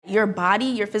your body,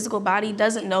 your physical body,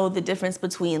 doesn't know the difference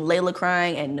between Laila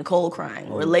crying and Nicole crying,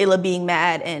 or Laila being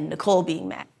mad and Nicole being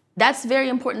mad. That's very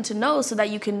important to know so that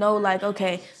you can know, like,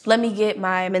 okay, let me get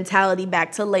my mentality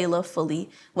back to Laila fully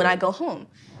when I go home.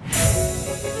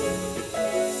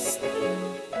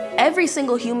 Every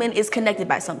single human is connected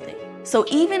by something. So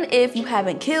even if you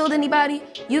haven't killed anybody,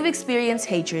 you've experienced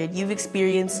hatred, you've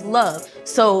experienced love.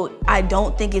 So I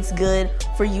don't think it's good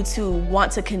for you to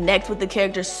want to connect with the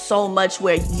character so much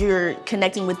where you're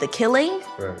connecting with the killing.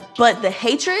 Right. But the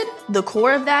hatred, the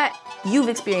core of that, you've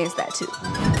experienced that too.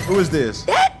 Who is this?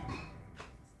 That?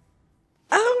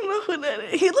 I don't know who that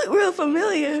is. He looked real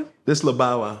familiar. This Lil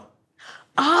Bow Wow.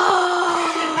 Oh.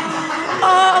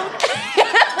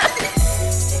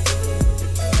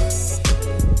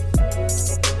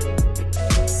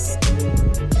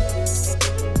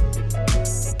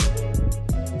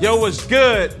 Yo, what's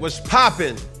good? What's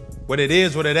poppin'? What it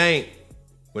is, what it ain't.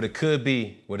 What it could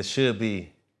be, what it should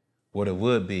be, what it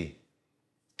would be.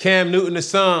 Cam Newton the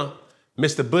son,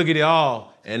 Mr. Boogity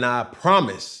All, and I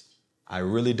promise, I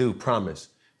really do promise,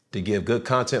 to give good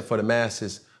content for the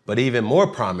masses, but even more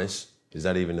promise, is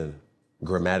that even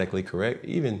grammatically correct?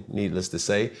 Even needless to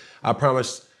say, I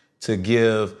promise to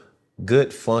give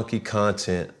good funky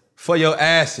content for your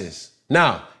asses.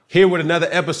 Now, here with another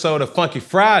episode of Funky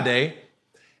Friday,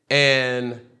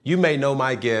 and you may know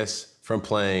my guest from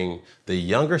playing the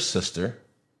younger sister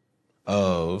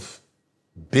of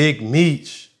Big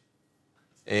Meech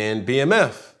and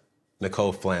BMF,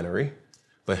 Nicole Flannery,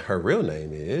 but her real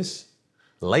name is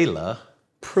Laila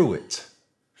Pruitt.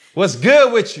 What's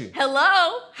good with you?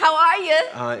 Hello, how are you?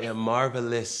 I am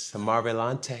marvelous,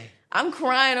 marvelante. I'm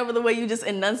crying over the way you just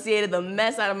enunciated the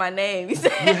mess out of my name. You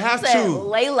said, You have said to.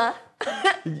 Laila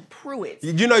Pruitt.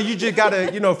 You know, you just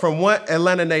gotta, from one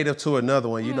Atlanta native to another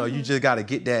one, you just gotta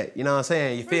get that, you know what I'm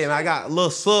saying? You feel me? I got a little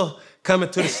Suh coming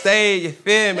to the stage, you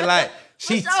feel me? Like,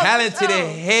 she talented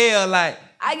as hell, like,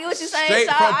 I get what you're saying, straight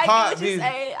Shaw. from I pop get what you're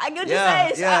music. saying. I get what you're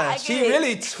saying, Shaw. I get She it.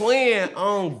 really twin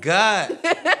on God.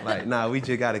 Like, nah, we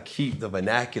just gotta keep the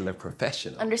vernacular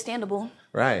professional. Understandable.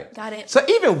 Right. Got it. So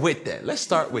even with that, let's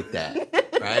start with that,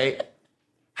 right?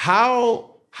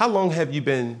 How long have you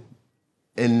been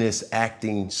in this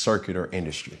acting circuit or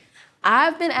industry?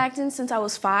 I've been acting since I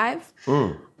was 5.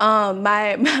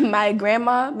 My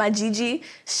grandma, my Gigi,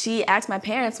 she asked my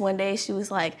parents one day, she was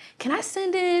like, can I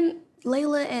send in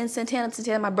Laila and Santana,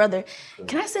 my brother,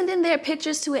 can I send in their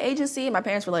pictures to an agency? And my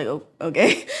parents were like, oh,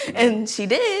 okay. And she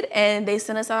did, and they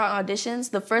sent us out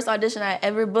auditions. The first audition I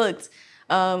ever booked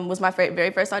was my very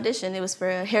first audition. It was for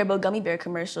a Haribo gummy bear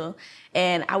commercial.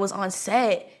 And I was on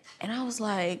set, and I was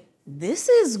like, this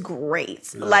is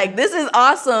great. Yeah. Like, this is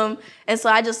awesome. And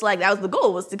so I just, that was the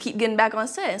goal, was to keep getting back on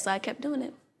set. So I kept doing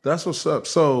it. That's what's up.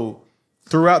 So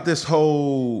throughout this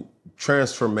whole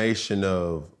transformation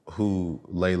of who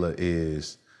Laila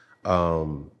is,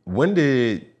 when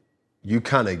did you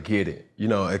kind of get it?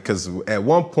 Because at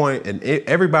one point in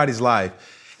everybody's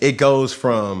life, it goes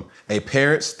from a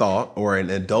parent's thought or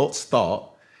an adult's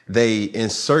thought. They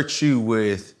insert you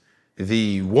with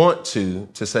the want to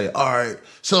say, all right,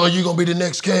 so you're going to be the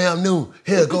next Cam Newton.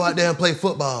 Here, go out there and play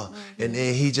football. Mm-hmm. And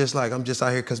then he just like, I'm just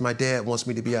out here because my dad wants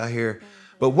me to be out here. Mm-hmm.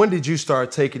 But when did you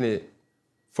start taking it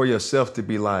for yourself to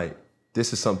be like,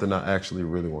 this is something I actually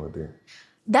really want to do?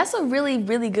 That's a really,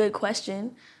 really good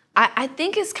question. I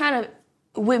think it's kind of,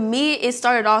 with me, it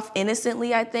started off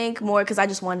innocently, I think, more because I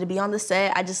just wanted to be on the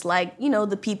set. I just like,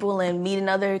 the people and meeting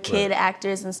other kid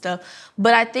actors and stuff.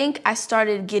 But I think I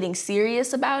started getting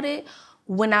serious about it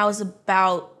when I was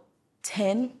about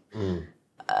 10.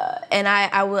 And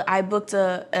I booked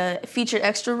a featured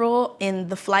extra role in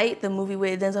The Flight, the movie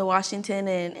with Denzel Washington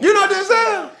and you know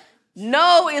Denzel?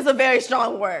 No is a very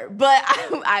strong word, but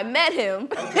I met him.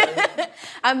 Okay.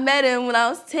 I met him when I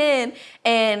was 10,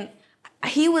 and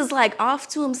he was like off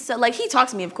to himself. Like, he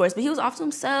talked to me, of course, but he was off to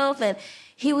himself, and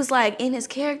he was like in his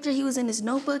character. He was in his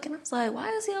notebook, and I was like, why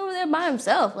is he over there by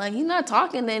himself? Like, he's not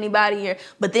talking to anybody here.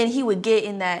 But then he would get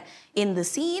in the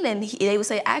scene, and they would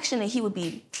say action, and he would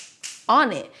be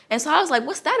on it. And so I was like,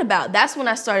 what's that about? That's when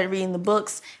I started reading the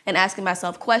books and asking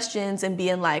myself questions and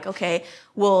being like, okay,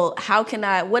 well,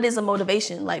 what is a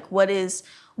motivation? Like,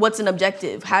 what's an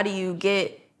objective? How do you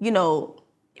get,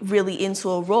 really into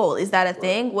a role? Is that a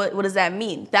thing? What does that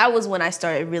mean? That was when I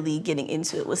started really getting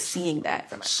into it, was seeing that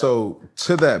for myself. So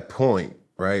to that point,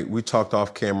 right, we talked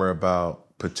off camera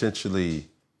about potentially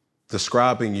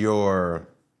describing your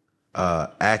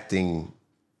acting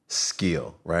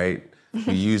skill, right?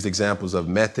 We used examples of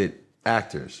method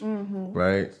actors,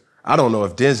 right? I don't know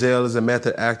if Denzel is a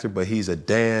method actor, but he's a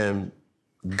damn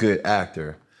good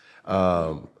actor.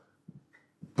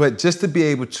 But just to be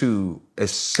able to,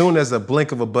 as soon as a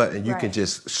blink of a button, you Right. can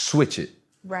just switch it.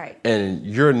 Right. And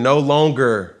you're no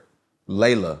longer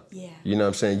Laila. Yeah. You know what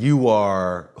I'm saying? You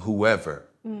are whoever.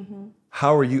 Mm-hmm.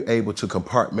 How are you able to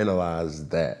compartmentalize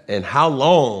that? And how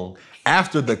long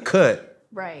after the cut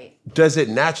Right. does it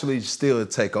naturally still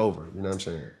take over? You know what I'm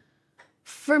saying?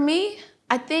 For me,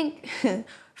 I think,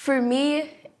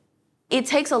 it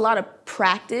takes a lot of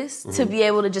practice to be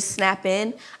able to just snap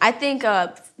in. I think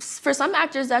for some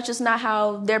actors, that's just not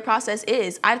how their process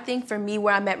is. I think for me,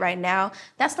 where I'm at right now,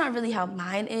 that's not really how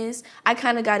mine is. I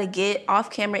kind of got to get off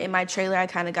camera in my trailer. I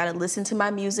kind of got to listen to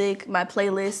my music, my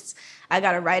playlists. I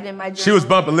got to write in my journal. She was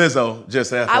bumping Lizzo,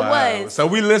 just FYI. I was. So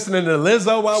we listening to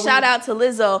Lizzo while Shout out to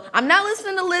Lizzo. I'm not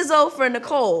listening to Lizzo for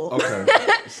Nicole. Okay.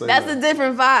 That's a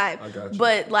different vibe. I got you.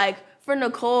 But like for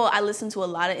Nicole, I listen to a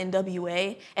lot of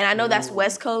NWA, and I know that's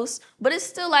West Coast, but it's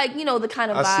still like, you know, the kind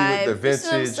of vibe. I see what the You see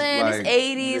what I'm vintage, saying? like, It's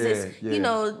 80s, yeah, it's, yeah. you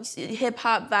know, hip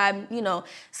hop vibe, you know.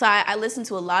 So I listen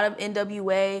to a lot of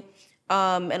NWA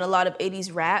and a lot of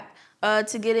 80s rap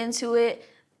to get into it.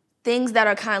 Things that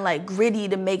are kind of like gritty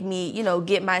to make me, you know,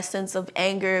 get my sense of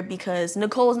anger, because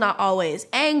Nicole's not always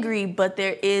angry, but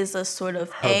there is a sort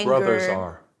of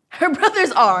anger. Her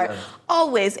brothers are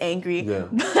always angry. Yeah.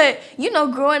 But, you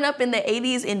know, growing up in the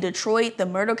 80s in Detroit, the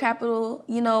murder capital,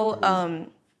 you know,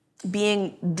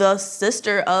 being the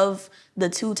sister of the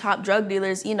two top drug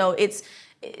dealers, you know,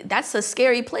 that's a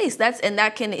scary place. And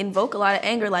that can invoke a lot of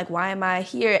anger. Like, why am I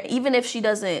here? Even if she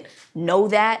doesn't know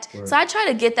that. Right. So I try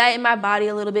to get that in my body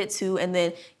a little bit too, and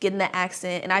then get in the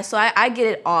accent. And I get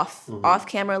it off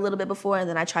camera a little bit before, and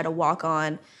then I try to walk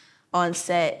on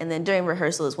set, and then during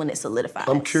rehearsal is when it solidifies.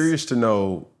 I'm curious to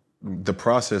know the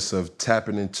process of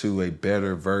tapping into a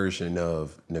better version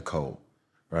of Nicole,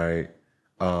 right?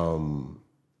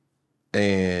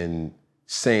 And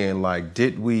saying like,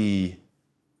 did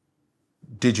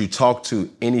you talk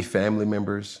to any family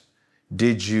members?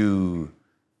 Did you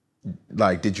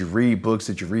read books?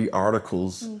 Did you read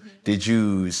articles? Did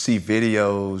you see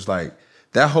videos? Like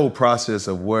that whole process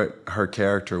of what her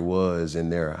character was in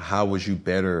there, how was you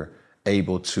better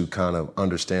able to kind of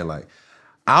understand, like,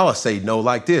 I'll say no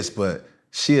like this, but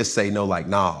she'll say no like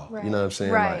nah. Right. You know what I'm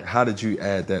saying? Right. Like, how did you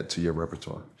add that to your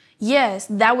repertoire? Yes,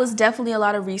 that was definitely a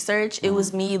lot of research. It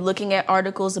was me looking at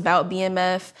articles about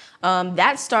BMF.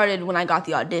 That started when I got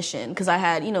the audition, because I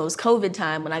had, you know, it was COVID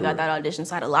time when I got that audition,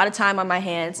 so I had a lot of time on my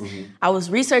hands. I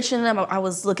was researching them. I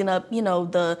was looking up, you know,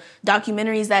 the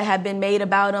documentaries that had been made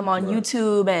about them on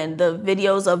YouTube, and the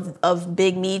videos of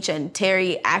Big Meech and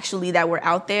Terry actually that were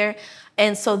out there.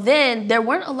 And so then there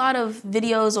weren't a lot of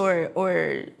videos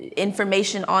or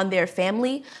information on their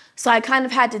family. So I kind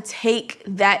of had to take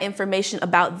that information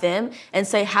about them and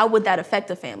say, how would that affect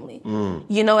a family?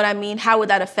 You know what I mean? How would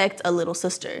that affect a little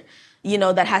sister, you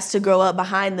know, that has to grow up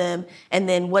behind them? And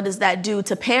then what does that do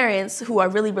to parents who are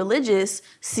really religious,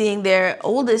 seeing their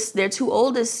two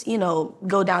oldest, you know,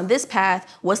 go down this path?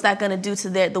 What's that going to do to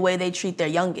the way they treat their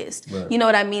youngest? Right. You know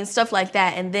what I mean? Stuff like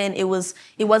that. And then it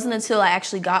wasn't until I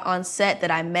actually got on set that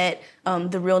I met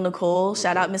the real Nicole.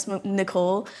 Shout out Miss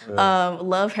Nicole.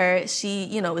 Love her. She,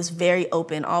 you know, is very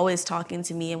open, always talking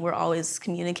to me, and we're always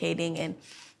communicating and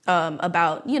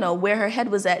about, you know, where her head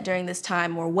was at during this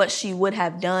time, or what she would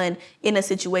have done in a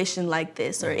situation like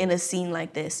this, or in a scene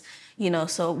like this. You know,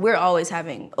 so we're always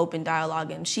having open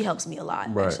dialogue, and she helps me a lot,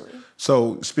 actually.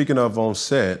 So speaking of on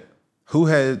set, who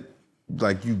had,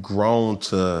 like, you grown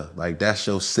to, like, that's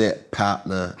your set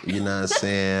partner, you know what I'm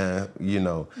saying? You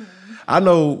know, I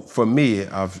know for me,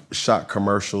 I've shot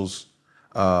commercials,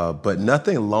 but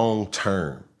nothing long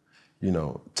term. You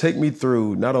know, take me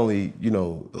through not only, you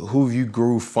know, who you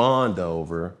grew fond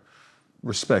over,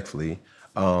 respectfully,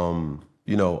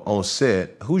 you know, on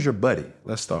set. Who's your buddy?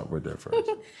 Let's start with that first.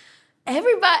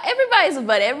 Everybody's a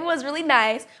buddy. Everyone's really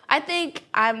nice. I think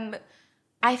I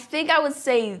would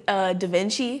say Da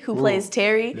Vinci, who plays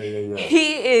Terry.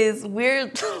 Yeah.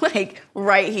 We're like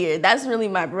right here. That's really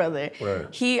my brother. Right.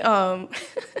 He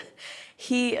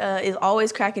is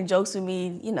always cracking jokes with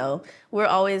me. You know, we're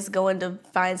always going to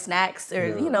find snacks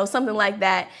or, you know, something like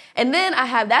that. And then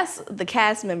that's the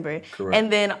cast member. Correct.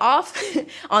 And then off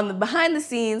on the behind the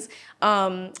scenes,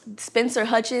 Spencer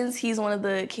Hutchins, he was one of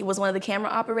the camera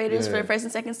operators for the first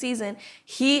and second season.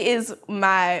 He is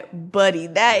my buddy.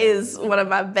 That is one of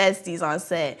my besties on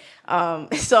set.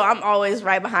 So I'm always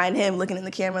right behind him looking in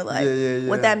the camera like,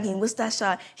 what that mean? What's that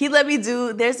shot? He let me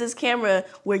there's this camera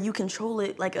where you control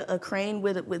it like a crane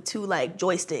with two like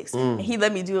joysticks. And he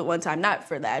let me do it one time, not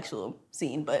for the actual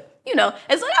scene, but you know,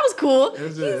 and so that was cool.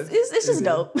 It's just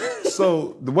dope.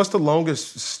 So what's the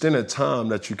longest stint of time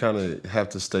that you kind of have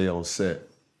to stay on set?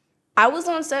 I was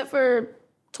on set for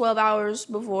 12 hours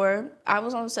before. I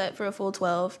was on set for a full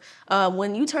 12.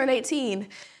 When you turn 18,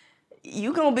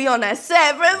 you gonna be on that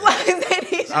set for as long as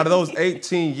they need you. Out of those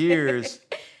 18 years,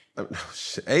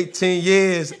 18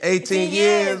 years,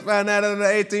 find out on the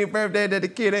 18th birthday that the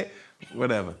kid ain't,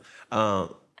 whatever.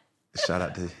 Shout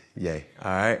out to Ye,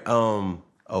 all right?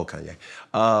 Kanye.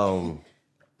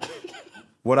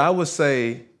 What I would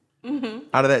say,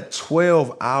 out of that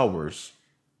 12 hours,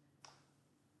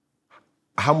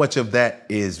 how much of that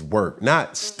is work?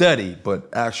 Not study, but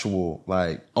actual,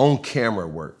 like, on-camera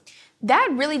work. That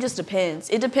really just depends.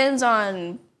 It depends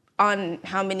on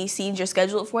how many scenes you're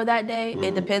scheduled for that day.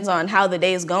 It depends on how the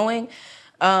day is going.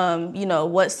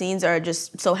 What scenes are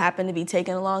just so happen to be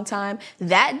taking a long time.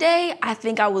 That day, I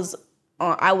think I was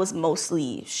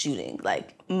mostly shooting,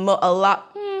 like a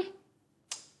lot.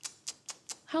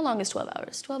 How long is 12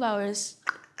 hours? 12 hours.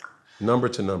 Number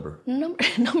to number. Number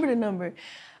to number.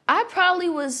 I probably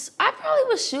was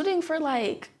shooting for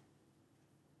like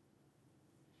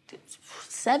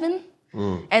 7.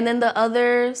 And then the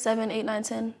other 7, 8, 9,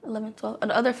 10, 11, 12,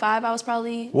 the other 5 I was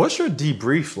probably... What's your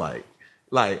debrief like?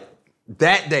 Like,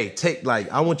 that day,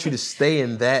 I want you to stay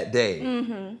in that day.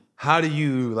 Mm-hmm. How do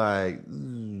you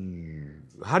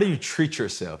treat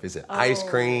yourself? Is it ice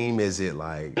cream? Is it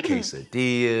like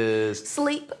quesadillas?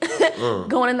 Sleep.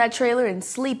 Going in that trailer and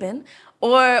sleeping.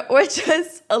 Or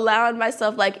just allowing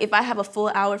myself, like, if I have a full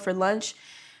hour for lunch,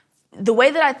 the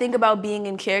way that I think about being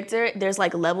in character, there's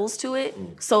like levels to it.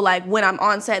 So like when I'm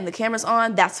on set and the camera's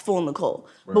on, that's full Nicole.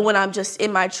 Right. But when I'm just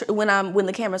in my, when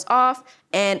the camera's off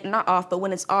and not off, but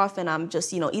when it's off and I'm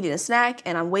just, eating a snack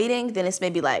and I'm waiting, then it's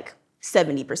maybe like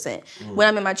 70%. When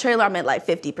I'm in my trailer, I'm at like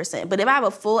 50%. But if I have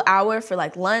a full hour for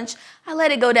like lunch, I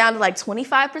let it go down to like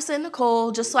 25%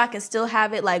 Nicole, just so I can still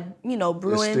have it like, brewing.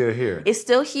 It's still here. It's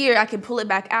still here. I can pull it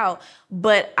back out.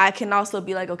 But I can also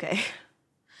be like, okay,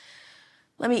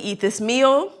 let me eat this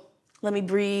meal, let me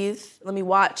breathe, let me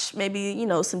watch maybe,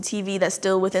 some TV that's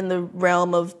still within the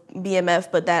realm of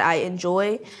BMF, but that I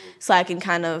enjoy, so I can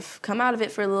kind of come out of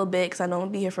it for a little bit, because I know I'm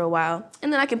gonna be here for a while,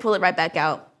 and then I can pull it right back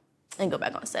out and go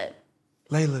back on set.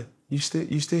 Layla, you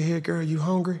still here, girl? You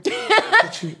hungry? You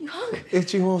hungry?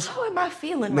 How am I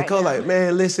feeling Nicole, right now? like,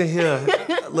 man, listen here.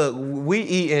 Look, we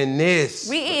eating this.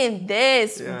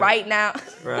 Right now.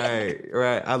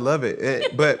 Right. I love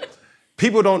it. But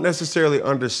people don't necessarily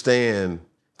understand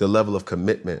the level of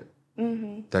commitment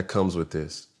that comes with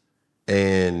this.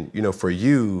 And, for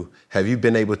you, have you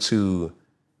been able to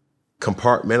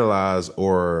compartmentalize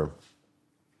or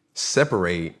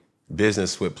separate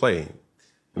business with play?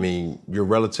 I mean, you're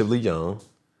relatively young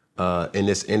in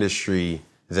this industry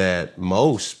that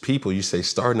most people, you say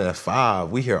starting at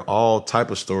 5, we hear all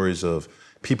type of stories of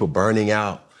people burning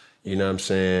out. You know what I'm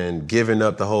saying? Giving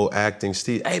up the whole acting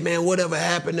stage. Hey, man, whatever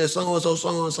happened to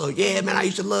so-and-so. Yeah, man, I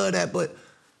used to love that, but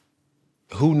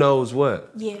who knows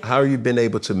what? Yeah. How have you been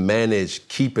able to manage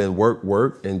keeping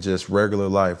work, and just regular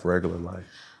life?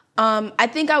 I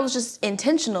think I was just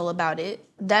intentional about it.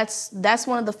 That's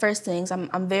one of the first things.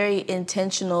 I'm very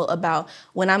intentional about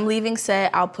when I'm leaving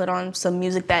set, I'll put on some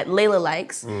music that Laila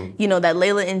likes, that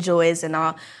Laila enjoys, and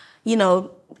I'll,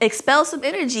 expel some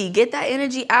energy, get that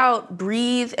energy out,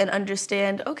 breathe, and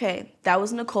understand, okay, that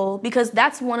was Nicole. Because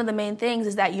that's one of the main things,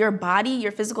 is that your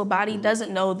physical body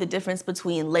doesn't know the difference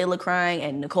between Laila crying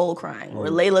and Nicole crying, or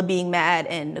Laila being mad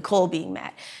and Nicole being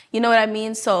mad. You know what I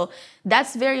mean? So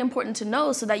that's very important to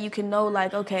know, so that you can know,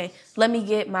 like, okay, let me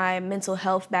get my mental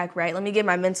health back right. Let me get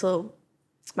my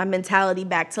mentality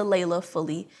back to Laila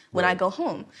fully when I go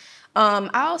home.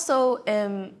 I also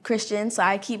am Christian, so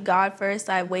I keep God first.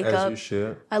 I wake up, you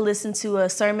should. I listen to a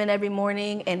sermon every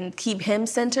morning and keep Him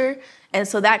center. And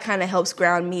so that kind of helps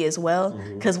ground me as well.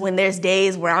 Because when there's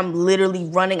days where I'm literally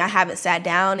running, I haven't sat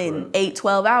down in 8,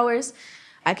 12 hours,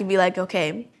 I can be like,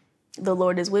 okay, the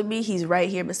Lord is with me. He's right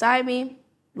here beside me.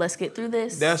 Let's get through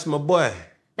this. That's my boy.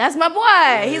 That's my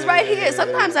boy. He's right here.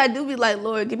 Sometimes I do be like,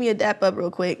 Lord, give me a dap up real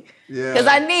quick. Yeah. Because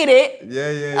I need it.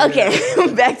 Yeah. Okay,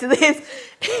 back to this.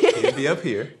 He'll be up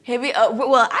here.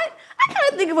 Well, I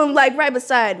kind of think of him like right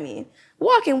beside me,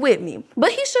 walking with me.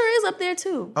 But he sure is up there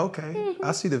too. Okay,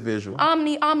 I see the visual.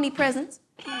 Omnipresence.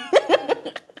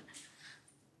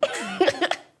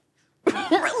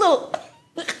 Look.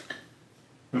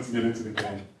 Let's get into the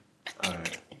game. All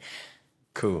right.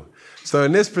 Cool. So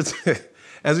in this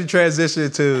as we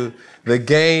transition to the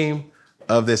game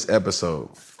of this episode,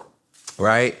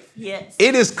 right? Yes.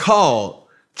 It is called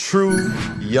True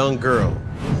Young Girl,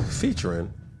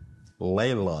 featuring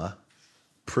Laila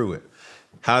Pruitt.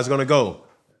 How's it gonna go?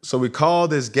 So we call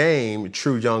this game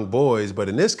True Young Boys, but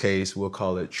in this case, we'll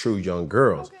call it True Young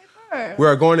Girls. Okay, we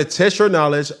are going to test your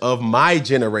knowledge of my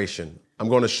generation. I'm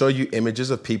going to show you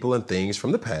images of people and things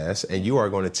from the past, and you are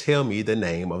going to tell me the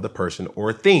name of the person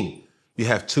or thing. You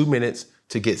have 2 minutes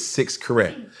to get 6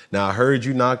 correct. Now, I heard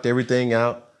you knocked everything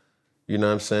out, you know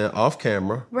what I'm saying, off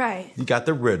camera. Right. You got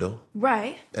the riddle.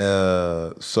 Right.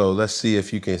 So let's see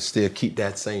if you can still keep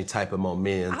that same type of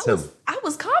momentum. I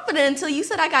was confident until you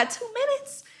said I got 2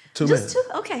 minutes. 2 Just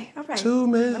minutes. 2? Okay, all right. 2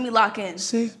 minutes. Let me lock in.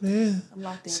 6 minutes. I'm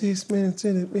locked in. 6 minutes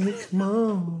in it, baby. Come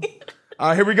on. All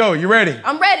right, here we go. You ready?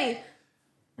 I'm ready.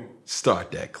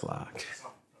 Start that clock.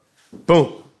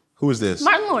 Boom. Who is this?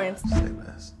 Martin Lawrence. Say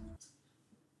less.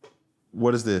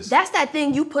 What is this? That's that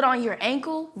thing you put on your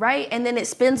ankle, right? And then it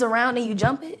spins around and you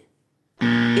jump it?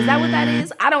 Is that what that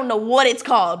is? I don't know what it's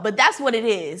called, but that's what it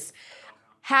is.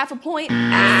 Half a point.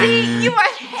 See, you are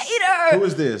a hater. Who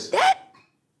is this? I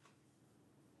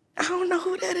don't know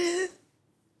who that is.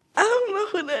 I don't know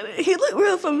who that is. He looked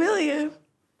real familiar.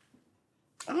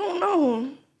 I don't know.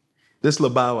 This Lil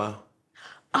Bow Wow.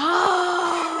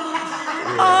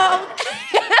 Oh.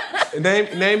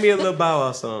 Name me a Lil Bow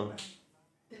Wow song.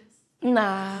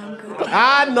 Nah, I'm good.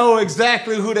 I know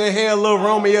exactly who the hell Lil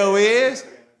Romeo is.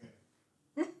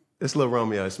 It's Lil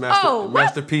Romeo. It's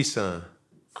Master P's son.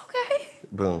 Okay.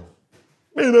 Boom.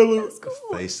 Man, that little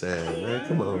cool. face sad, man.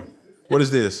 Come on. What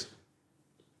is this?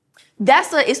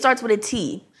 It starts with a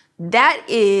T. That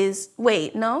is,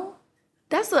 wait, no?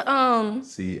 That's a,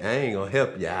 See, I ain't gonna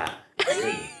help ya.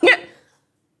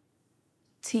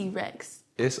 T-Rex.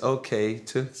 It's okay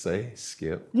to say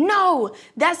skip. No,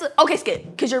 okay, skip,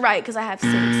 because you're right, because I have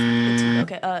 6.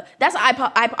 Okay, that's an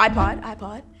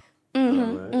iPod.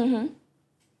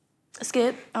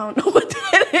 Skip, I don't know what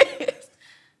that is.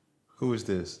 Who is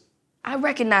this? I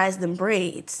recognize them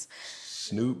braids.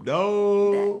 Snoop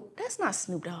Dogg. That's not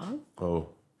Snoop Dogg. Oh.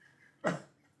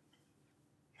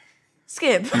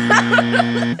 Skip.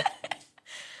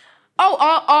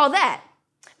 all that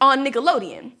on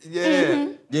Nickelodeon.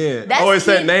 Yeah, yeah. That's It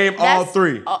said name all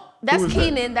 3. That's Who is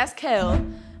Keenan, that's Kel,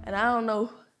 and I don't know.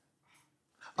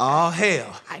 All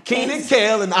hell. I can't- Keenan,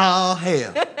 Kel, and all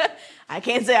hell. I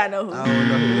can't say I know who. I don't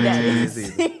know who that is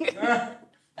either.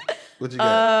 What you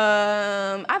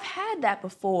got? I've had that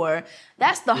before.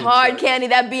 That's the hard candy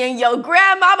that be in your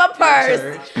grandmama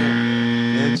purse.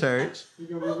 In church. You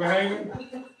gonna be behaving?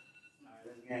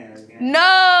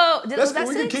 No. Was that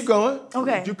We 6? can keep going.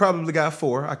 Okay. You probably got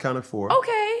 4. I counted 4.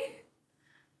 Okay.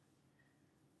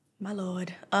 My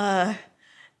lord. My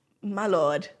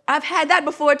lord. I've had that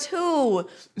before too.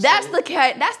 That's the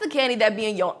candy that be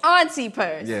in your auntie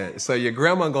purse. Yeah, so your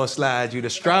grandma gonna slide you the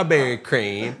strawberry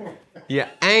cream. Your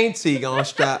auntie gonna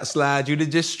slide you to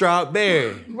just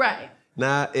strawberry. Right.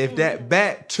 Now, if that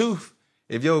back tooth,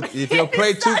 if your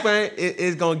plate tooth ain't,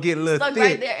 it's gonna get a little Stuck thick.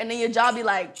 right there, and then your jaw be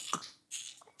like,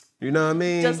 You know what I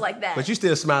mean? Just like that. But you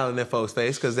still smiling in folks'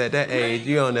 face, because at that age,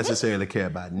 you don't necessarily care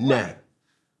about nothing.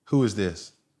 Who is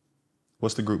this?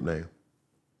 What's the group name?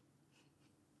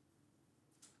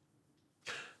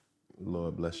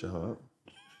 Lord bless your heart.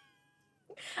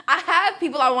 I have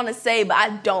people I want to say, but I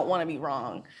don't want to be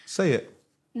wrong. Say it.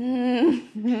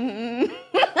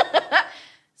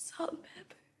 Salt and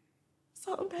pepper.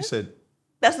 Salt and pepper. You said,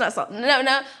 That's not salt.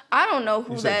 No. I don't know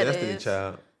who you that said is. Destiny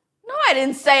Child. No, I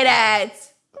didn't say that.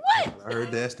 What? I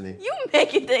heard Destiny. You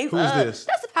making things Who's up. this?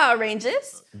 That's the Power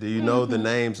Rangers. Do you know the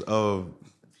names of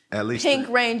at least Pink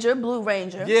Ranger, Blue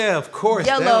Ranger. Yeah, of course.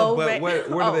 Yellow, But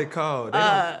what are they called? They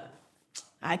don't-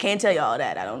 I can't tell you all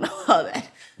that. I don't know all that.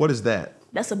 What is that?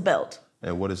 That's a belt,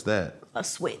 And what is that? a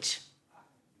switch.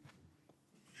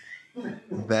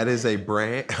 That is a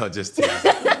brand. Oh, just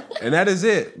teasing. And that is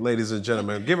it, ladies and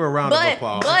gentlemen. Give her a round of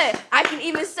applause. But I can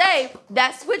even say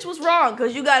that switch was wrong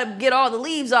because you got to get all the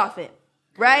leaves off it,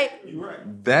 right?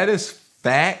 That is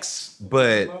facts,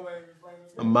 but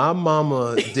my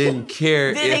mama didn't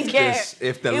care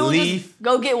if the It was leaf just,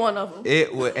 go get one of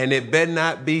them. and it better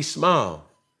not be small.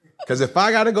 Because if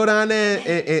I gotta go down there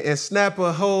and snap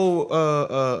a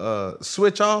whole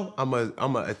switch off, I'm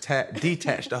a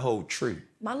detach the whole tree.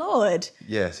 My lord,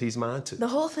 Yes, he's mine too. the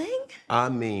whole thing? I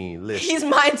mean, listen. He's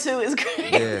mine too. Is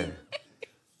great. Yeah.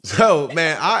 So,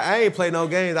 man, I ain't play no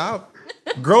games.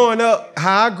 Growing up,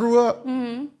 how I grew up,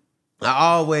 I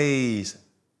always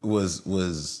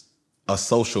was a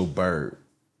social bird.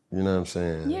 You know what I'm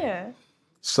saying? Yeah.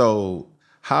 So,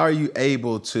 how are you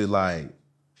able to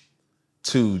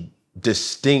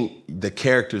distinct the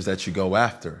characters that you go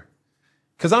after?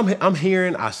 Because I'm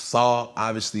hearing, I saw,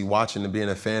 obviously watching and being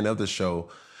a fan of the show,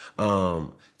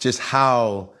 just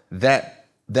how that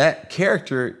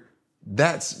character,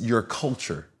 that's your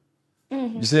culture.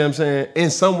 Mm-hmm. You see what I'm saying?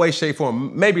 In some way, shape,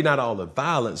 form. Maybe not all the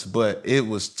violence, but it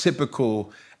was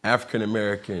typical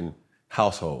African-American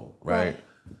household, right?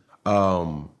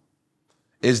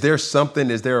 Is there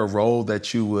a role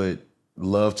that you would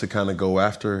love to kind of go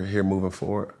after here moving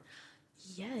forward?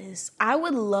 Yes, I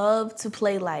would love to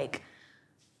play like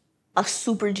a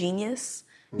super genius.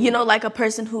 You know, like a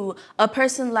person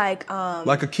like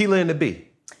Like Aquila and the Bee.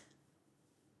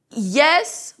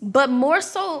 yes, but more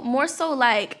so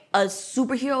like a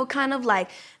superhero kind of like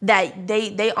that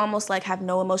they almost like have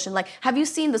no emotion. Like, have you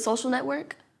seen The Social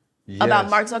Network? About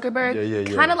Mark Zuckerberg?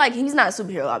 Yeah. Kind of like, he's not a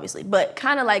superhero obviously, but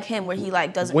kind of like him where he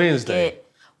like doesn't Wednesday. really get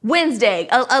Wednesday,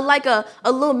 like a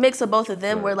little mix of both of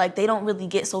them where like they don't really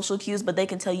get social cues, but they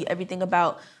can tell you everything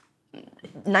about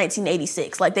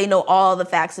 1986. Like they know all the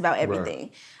facts about everything.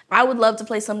 Right. I would love to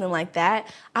play something like that.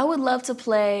 I would love to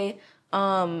play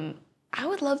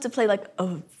like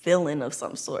a villain of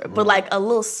some sort, but like a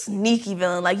little sneaky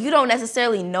villain. Like you don't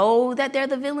necessarily know that they're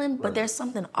the villain, but there's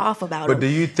something off about them. But do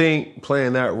you think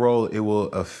playing that role, it will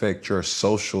affect your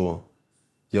social,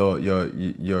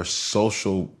 your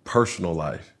social personal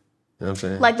life? You know what I'm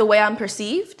saying? Like the way I'm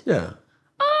perceived? Yeah.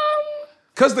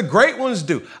 Because the great ones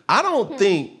do. I don't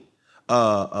think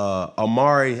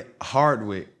Amari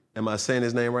Hardwick, am I saying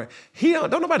his name right?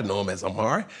 Don't nobody know him as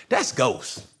Amari. That's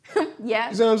Ghost. Yeah.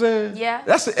 You see what I'm saying? Yeah.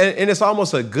 And it's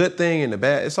almost a good thing and a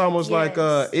bad. It's almost like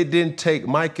Yes. it didn't take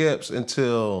Mike Epps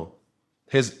until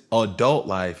his adult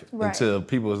life until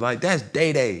people was like, that's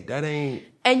Day-Day. That ain't.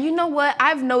 And you know what?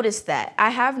 I've noticed that.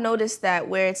 I have noticed that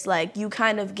where it's like you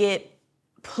kind of get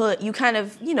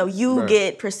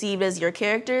get perceived as your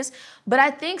characters. But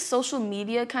I think social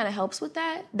media kind of helps with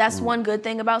that. That's one good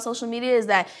thing about social media is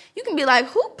that you can be like,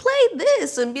 who played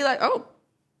this? And be like, oh,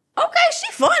 okay,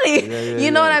 she funny.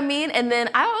 You know what I mean? And then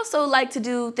I also like to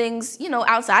do things,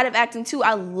 outside of acting too.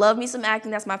 I love me some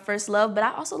acting. That's my first love. But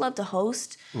I also love to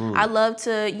host. I love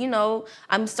to,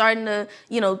 I'm starting to,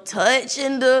 touch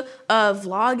into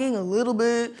vlogging a little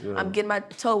bit. Yeah. I'm getting my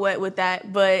toe wet with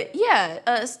that. But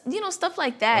yeah, stuff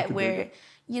like that where,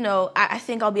 I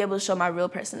think I'll be able to show my real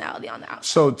personality on the outside.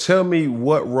 So tell me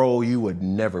what role you would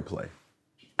never play.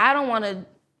 I don't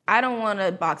want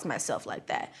to box myself like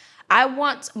that. I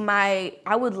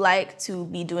would like to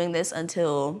be doing this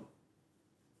until,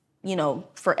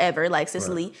 forever, like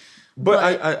Cicely. Right.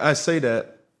 But I say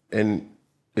that, and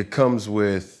it comes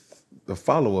with, the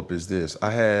follow-up is this.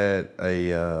 I had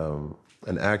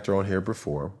an actor on here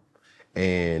before,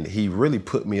 and he really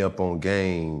put me up on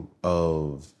game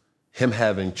of him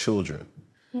having children.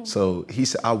 Mm-hmm. So he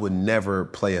said, I would never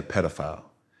play a pedophile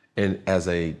and as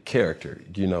a character,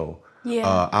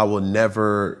 Yeah. I will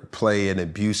never play an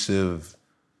abusive,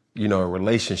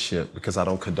 relationship because I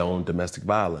don't condone domestic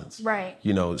violence. Right.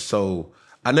 So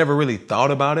I never really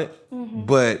thought about it. Mm-hmm.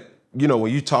 But,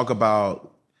 when you talk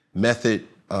about method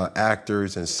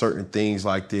actors and certain things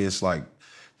like this, like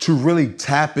to really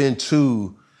tap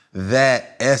into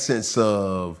that essence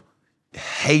of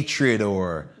hatred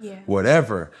or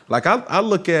whatever. Like I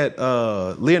look at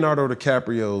Leonardo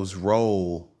DiCaprio's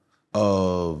role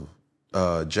of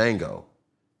Django.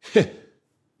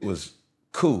 Was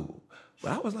cool.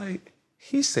 But I was like,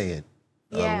 he's saying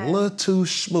a little too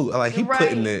smooth. Like he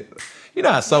putting it,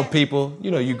 how some people,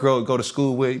 you go to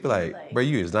school with, you be like, bro,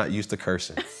 you is not used to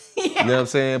cursing. You know what I'm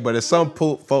saying? But it's some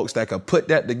folks that can put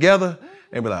that together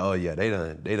and be like, oh yeah, they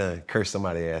done cursed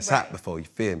somebody's ass hot before, you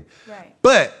feel me? Right.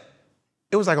 But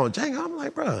it was like on Django, I'm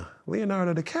like, bro,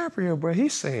 Leonardo DiCaprio, bro, he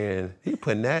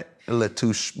putting that a little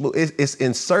too smooth. It's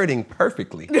inserting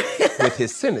perfectly with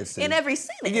his sentences. In every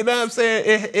sentence. You know what I'm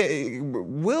saying? It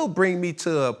will bring me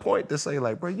to a point to say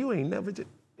like, bro, you ain't never,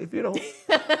 if you don't.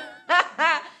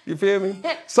 You feel me?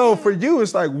 So for you,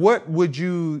 it's like, what would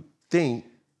you think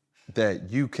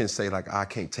that you can say like, I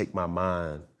can't take my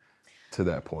mind to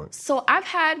that point? So I've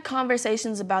had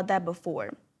conversations about that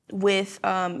before with,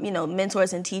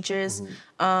 mentors and teachers.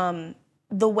 Mm-hmm.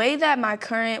 The way that my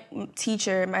current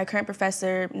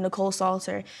professor, Nicole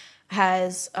Salter,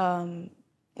 has kind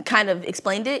of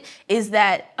explained it is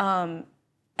that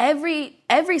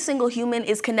every single human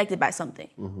is connected by something.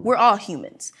 Mm-hmm. We're all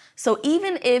humans. So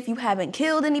even if you haven't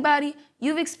killed anybody,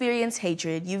 you've experienced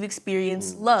hatred, you've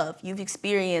experienced love, you've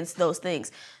experienced those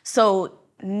things. So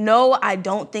no, I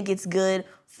don't think it's good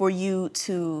for you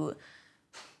to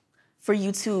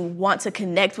want to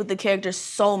connect with the character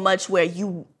so much where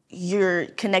you're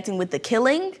connecting with the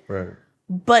killing. Right.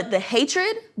 But the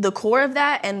hatred, the core of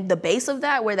that and the base of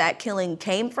that, where that killing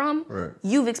came from,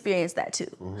 you've experienced that too.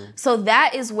 Mm-hmm. So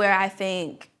that is where I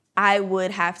think I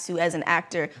would have to, as an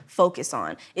actor, focus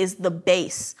on, is the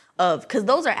base of, because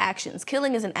those are actions.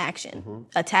 Killing is an action,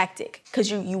 a tactic,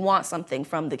 because you want something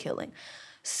from the killing.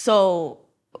 So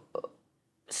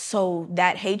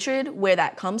that hatred, where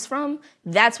that comes from,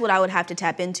 that's what I would have to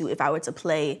tap into if I were to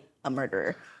play a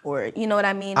murderer, or you know what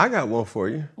I mean? I got one for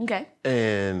you. Okay.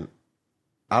 And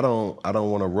I don't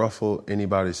want to ruffle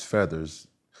anybody's feathers,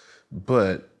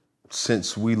 but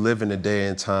since we live in a day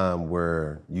and time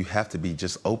where you have to be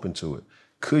just open to it,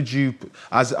 could you?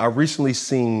 I recently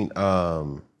seen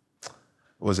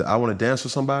was it I Want to Dance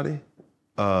with Somebody?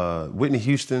 Whitney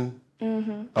Houston.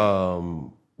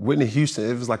 Whitney Houston.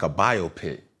 It was like a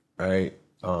biopic, right?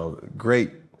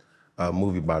 Great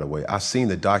movie, by the way. I seen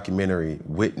the documentary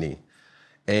Whitney,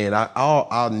 and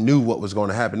I knew what was going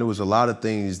to happen. There was a lot of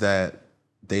things that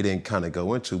they didn't kind of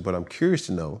go into, but I'm curious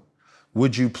to know: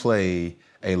 would you play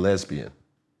a lesbian?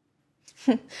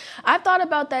 I've thought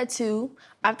about that too.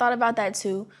 I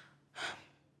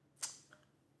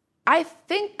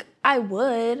think I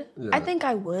would. Yeah. I think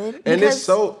I would. And it's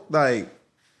so, like,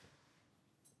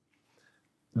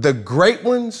 the great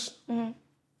ones,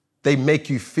 they make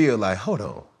you feel like, hold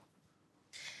on.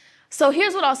 So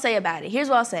here's what I'll say about it. Here's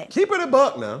what I'll say. Keep it a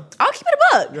buck now. I'll keep it a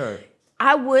buck. Yeah.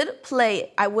 I would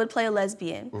play a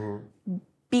lesbian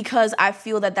because I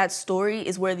feel that story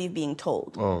is worthy of being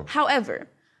told. However,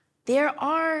 there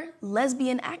are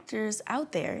lesbian actors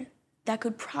out there that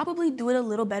could probably do it a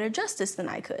little better justice than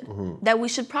I could. That we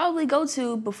should probably go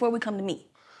to before we come to me.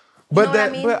 But know what I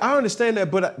mean? But I understand that.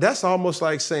 But that's almost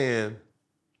like saying,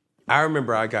 I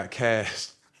remember I got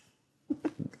cast.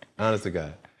 Honest to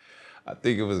God, I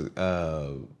think it was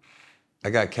I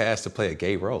got cast to play a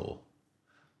gay role.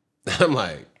 I'm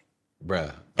like,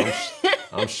 bruh,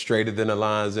 I'm straighter than the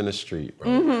lines in the street,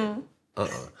 bro.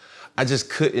 I just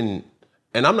couldn't.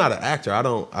 And I'm not an actor.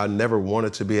 I never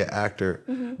wanted to be an actor.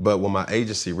 But when my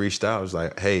agency reached out, I was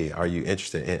like, hey, are you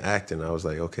interested in acting? I was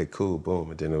like, okay, cool,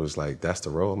 boom. And then it was like, that's the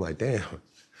role. I'm like, damn,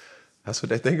 that's what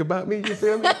they think about me, you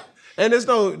feel me? And there's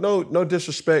no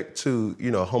disrespect to,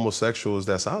 homosexuals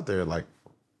that's out there. Like,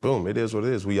 boom, it is what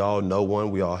it is. We all know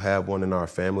one. We all have one in our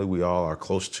family. We all are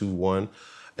close to one.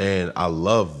 And I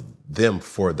love them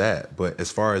for that. But as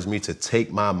far as me to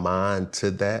take my mind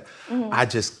to that, I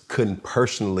just couldn't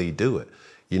personally do it.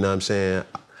 You know what I'm saying?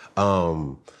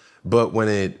 But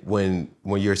when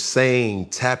you're saying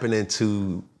tapping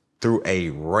into through a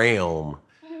realm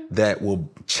that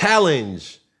will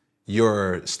challenge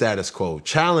your status quo,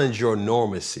 challenge your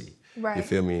normacy, Right. You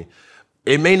feel me?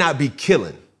 It may not be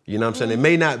killing, you know what I'm saying? It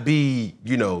may not be,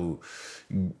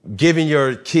 giving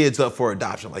your kids up for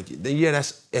adoption. Like, yeah,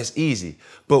 that's easy.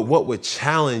 But what would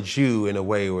challenge you in a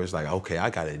way where it's like, okay, I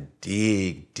gotta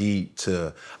dig deep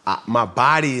to, my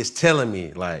body is telling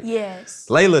me, like, Yes.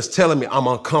 Laila's telling me I'm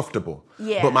uncomfortable.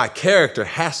 Yeah. But my character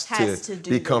has to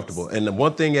do be comfortable. this. And the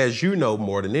one thing, as you know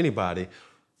more than anybody,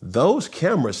 those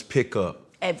cameras pick up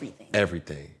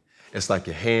everything. It's like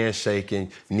your hands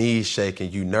shaking, knees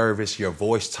shaking, you nervous, your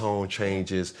voice tone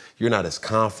changes, you're not as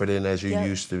confident as you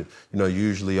used to,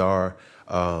 usually are.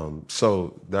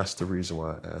 So that's the reason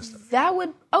why I asked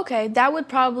that. That would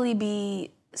probably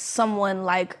be someone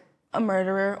like a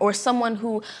murderer or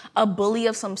a bully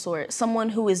of some sort, someone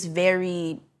who is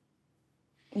very,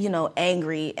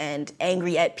 angry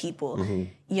at people,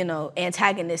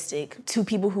 antagonistic to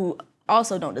people who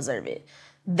also don't deserve it.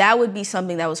 That would be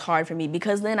something that was hard for me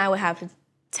because then I would have to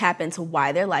tap into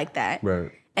why they're like that.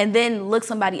 Right. And then look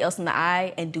somebody else in the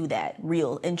eye and do that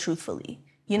real and truthfully.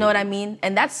 You know what I mean?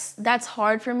 And that's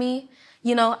hard for me.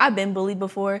 I've been bullied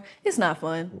before. It's not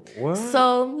fun. What?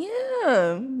 So,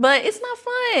 yeah, but it's not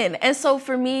fun. And so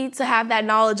for me to have that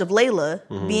knowledge of Laila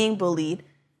being bullied,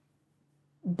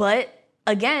 but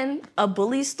again, a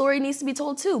bully's story needs to be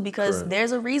told too because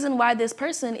there's a reason why this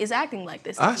person is acting like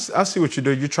this. I see what you're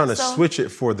doing. You're trying to switch it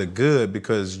for the good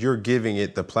because you're giving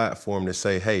it the platform to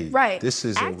say, hey, this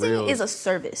is acting a real... is a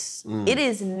service. It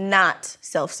is not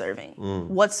self-serving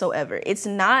whatsoever. It's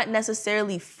not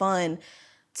necessarily fun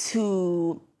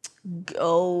to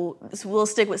go... We'll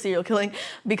stick with serial killing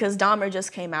because Dahmer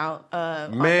just came out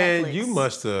on Netflix. You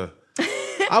must have...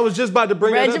 I was just about to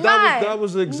bring that up. That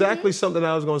was exactly something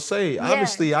I was going to say. Yeah.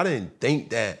 Obviously, I didn't think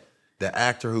that the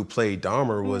actor who played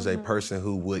Dahmer was a person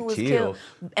who would kill.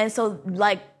 And so,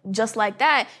 just like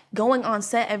that, going on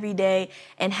set every day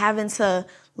and having to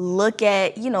look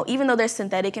at, even though they're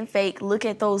synthetic and fake, look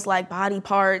at those body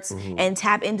parts and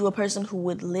tap into a person who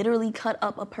would literally cut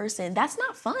up a person. That's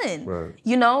not fun, right.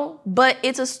 But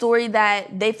it's a story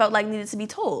that they felt like needed to be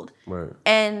told. Right.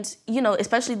 And,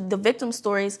 especially the victim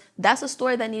stories, that's a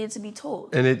story that needed to be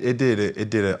told. And it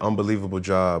did an unbelievable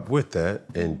job with that.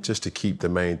 And just to keep the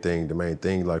main thing,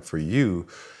 like for you,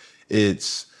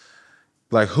 it's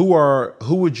like,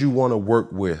 who would you want to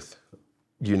work with,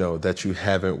 that you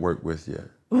haven't worked with yet?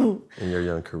 In your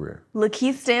young career?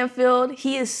 Lakeith Stanfield,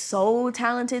 he is so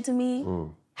talented to me.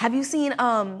 Have you seen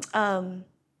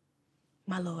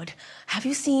my Lord, have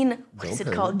you seen, what is it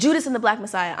Don't called? Judas and the Black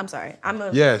Messiah. I'm sorry. I'm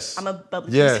a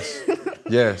bubbly Yes. person.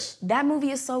 Yes. That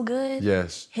movie is so good.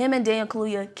 Yes. Him and Daniel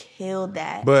Kaluuya killed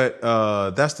that. But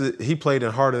he played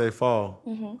in Harder They Fall.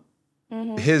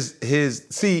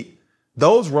 See,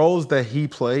 those roles that he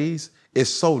plays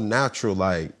is so natural,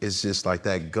 like it's just like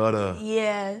that gutter.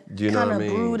 Yeah, you know what I kind of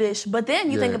mean? brutish. But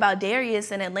then you think Yeah. about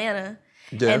Darius in Atlanta,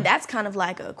 Yeah. and that's kind of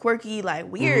like a quirky,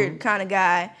 like weird kind of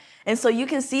guy. And so you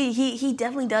can see he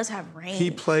definitely does have range.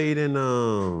 He played in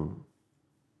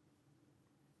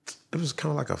it was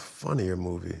kind of like a funnier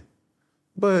movie,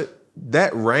 but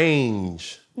that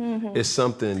range is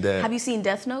something that. Have you seen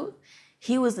Death Note?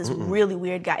 He was this really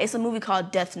weird guy. It's a movie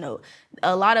called Death Note.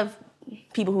 A lot of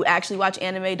people who actually watch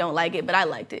anime don't like it, but I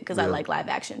liked it because I like live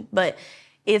action. But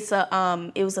it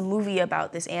was a movie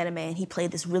about this anime, and he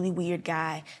played this really weird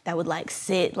guy that would like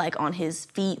sit like on his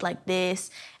feet like this,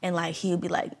 and like he would be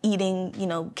like eating,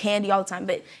 candy all the time.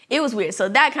 But it was weird. So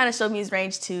that kind of showed me his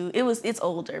range too. It's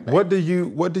older. But. What do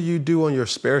you do on your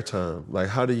spare time? Like,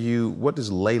 what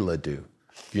does Laila do?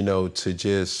 To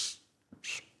just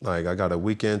like, I got a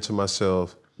weekend to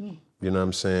myself. You know what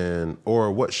I'm saying?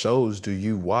 Or what shows do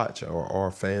you watch or are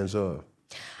fans of?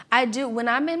 I do. When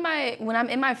I'm in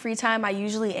my free time, I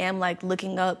usually am like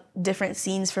looking up different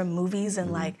scenes from movies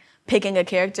and like picking a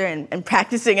character and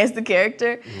practicing as the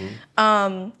character.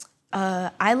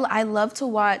 I love to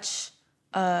watch.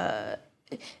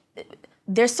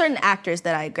 There's certain actors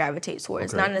that I gravitate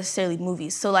towards, not necessarily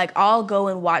movies. So like I'll go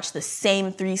and watch the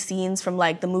same 3 scenes from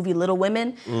like the movie Little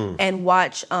Women and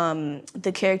watch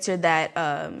the character that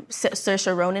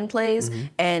Saoirse Ronan plays.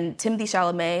 And Timothée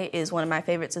Chalamet is one of my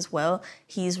favorites as well.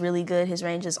 He's really good. His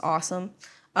range is awesome.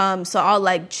 So I'll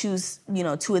like choose,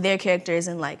 2 of their characters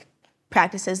and like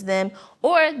practice as them.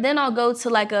 Or then I'll go to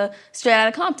like a Straight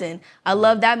Outta Compton. I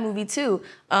love that movie too.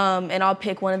 And I'll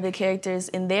pick one of the characters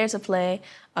in there to play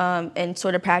and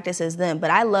sort of practice as them. But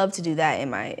I love to do that in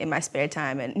my spare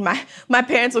time. And my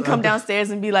parents will come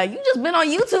downstairs and be like, "You just been on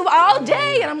YouTube all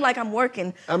day." And I'm like, "I'm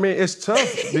working." I mean, it's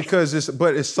tough because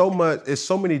it's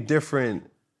so many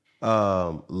different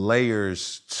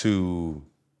layers to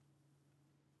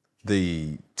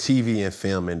the TV and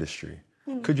film industry.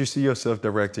 Could you see yourself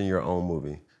directing your own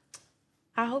movie?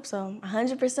 I hope so,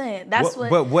 100%. That's what.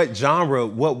 But what genre?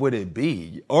 What would it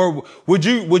be? Or would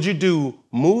you do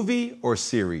movie or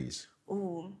series?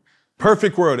 Ooh.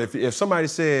 Perfect world. If somebody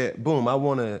said, "Boom, I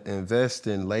want to invest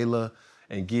in Laila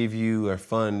and give you or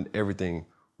fund everything,"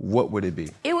 what would it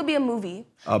be? It would be a movie.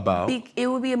 About? It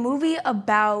would be a movie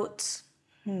about.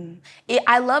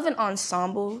 I love an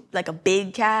ensemble, like a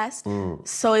big cast.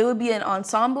 So it would be an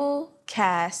ensemble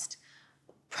cast,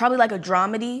 probably like a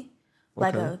dramedy,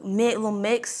 like a little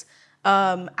mix.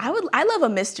 I love a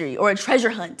mystery or a treasure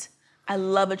hunt. I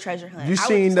love a treasure hunt. You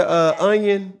seen the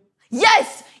Onion?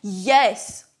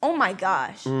 Yes. Oh my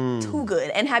gosh, too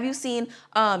good. And have you seen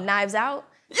Knives Out?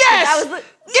 Yes.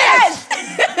 Yes.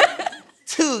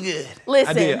 Too good. Listen.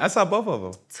 I did. I saw both of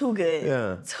them. Too good.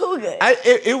 Yeah. Too good.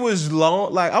 It was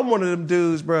long. Like, I'm one of them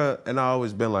dudes, bro, and I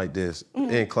always been like this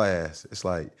in class. It's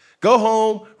like, go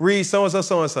home, read so-and-so,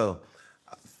 so-and-so.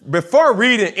 Before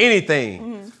reading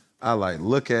anything, I like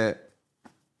look at,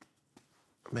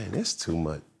 man, it's too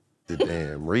much to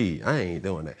damn read. I ain't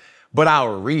doing that. But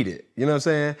I'll read it. You know what I'm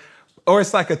saying? Or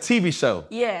it's like a TV show.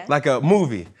 Yeah. Like a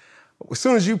movie. As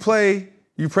soon as you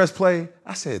press play,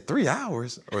 I said 3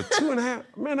 hours or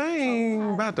 2.5. Man, I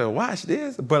ain't about to watch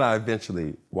this. But I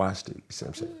eventually watched it. You see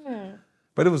what I'm saying?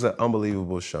 But it was an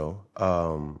unbelievable show.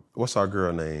 What's our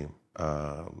girl name?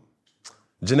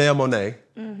 Janelle Monáe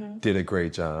did a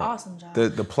great job. Awesome job.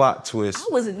 The plot twist.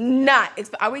 I was not.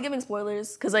 Are we giving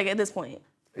spoilers? Because like at this point,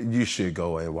 You should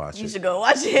go and watch it. you should go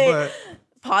watch it. But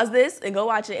Pause this and go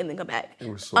watch it and then come back. it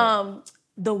was so.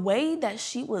 The way that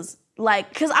she was like,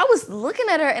 because I was looking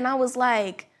at her and I was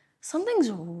like, something's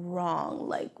wrong,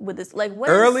 like with this, like what?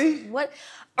 Early,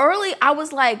 I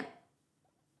was like,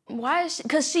 why is she?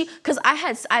 Because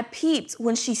I peeped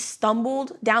when she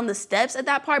stumbled down the steps at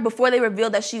that part before they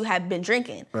revealed that she had been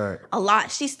drinking a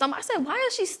lot. She stumbled. I said, why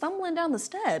is she stumbling down the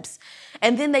steps?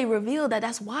 And then they revealed that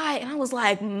that's why. And I was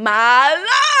like, my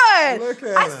Lord! Look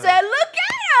at I her. said, look at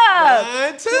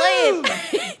her! Mine too.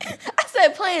 I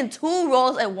said playing 2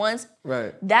 roles at once.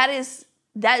 Right. That is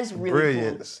really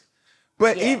Brilliance. cool.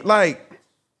 But Yeah.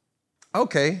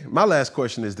 okay, my last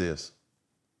question is this.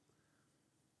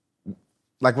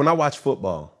 Like when I watch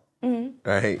football,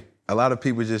 right? A lot of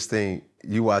people just think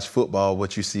you watch football,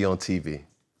 what you see on TV,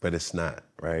 but it's not,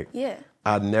 right? Yeah.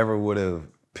 I never would have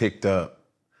picked up,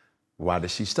 why did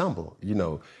she stumble?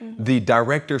 The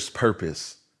director's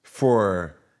purpose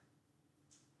for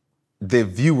the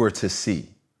viewer to see.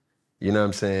 You know what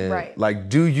I'm saying? Right. Like,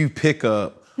 do you pick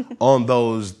up on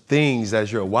those things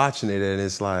as you're watching it and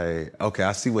it's like, okay,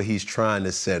 I see what he's trying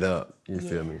to set up. You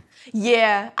feel me?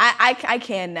 Yeah, I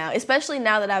can now, especially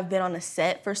now that I've been on a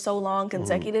set for so long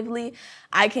consecutively.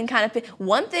 I can kind of pick.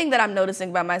 One thing that I'm noticing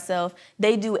about myself,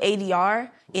 they do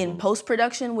ADR in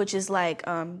post-production, which is like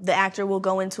the actor will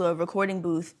go into a recording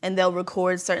booth and they'll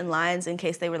record certain lines in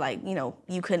case they were like, you know,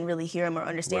 you couldn't really hear them or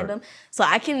understand them. So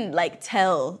I can like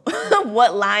tell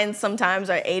what lines sometimes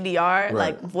are ADR,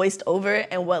 like voiced over,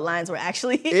 and what lines were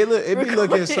actually It be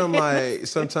looking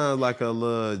sometimes like a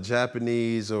little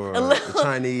Japanese or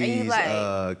Chinese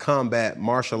like, combat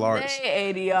martial arts.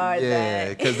 They ADR that. Yeah,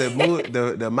 because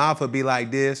the mouth would be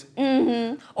like this.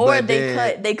 Or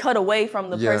they cut away from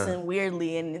the person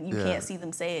weirdly and you can't see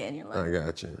them say it and you're like, I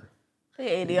got you.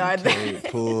 They ADR Can't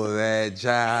pull that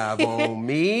job on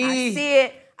me. I see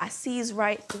it. I sees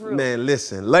right through. Man,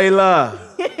 listen, Laila.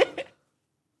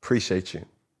 Appreciate you.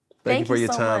 Thank you for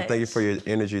your so time. much. Thank you for your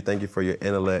energy. Thank you for your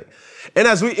intellect. And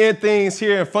as we end things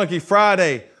here in Funky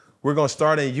Friday, we're going to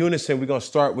start in unison. We're going to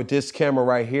start with this camera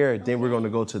right here. Then we're going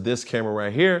to go to this camera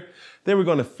right here. Then we're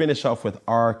going to finish off with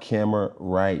our camera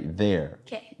right there.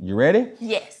 Okay. You ready?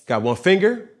 Yes. Got one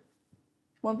finger.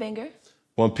 One finger.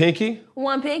 One pinky.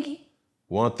 One pinky.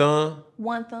 One thumb.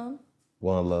 One thumb.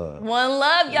 One love. One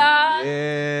love, y'all.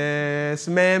 Yes,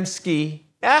 ma'am ski.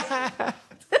 What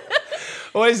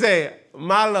do you say?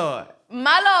 My Lord.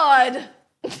 My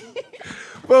Lord.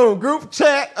 Boom, group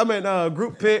chat.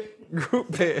 Group pick.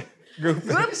 Group pick.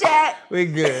 Group chat. We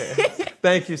good.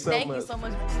 Thank you so much. Thank you so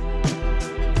much.